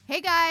Hey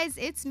guys,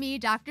 it's me,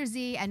 Dr.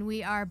 Z, and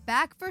we are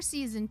back for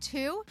season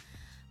 2.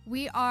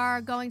 We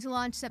are going to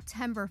launch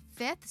September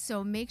 5th,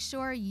 so make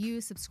sure you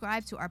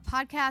subscribe to our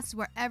podcast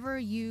wherever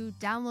you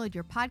download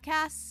your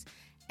podcasts,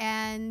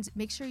 and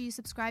make sure you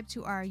subscribe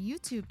to our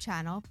YouTube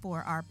channel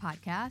for our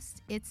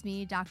podcast. It's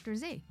me, Dr.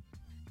 Z.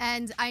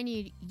 And I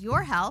need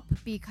your help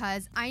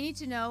because I need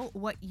to know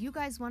what you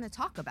guys want to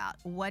talk about.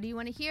 What do you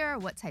want to hear?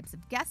 What types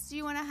of guests do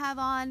you want to have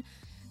on?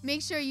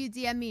 Make sure you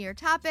DM me your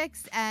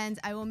topics, and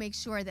I will make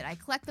sure that I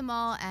collect them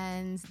all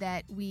and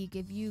that we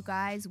give you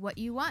guys what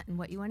you want and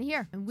what you want to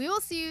hear. And we will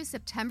see you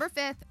September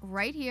 5th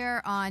right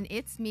here on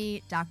It's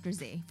Me, Dr.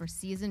 Z for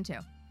season 2.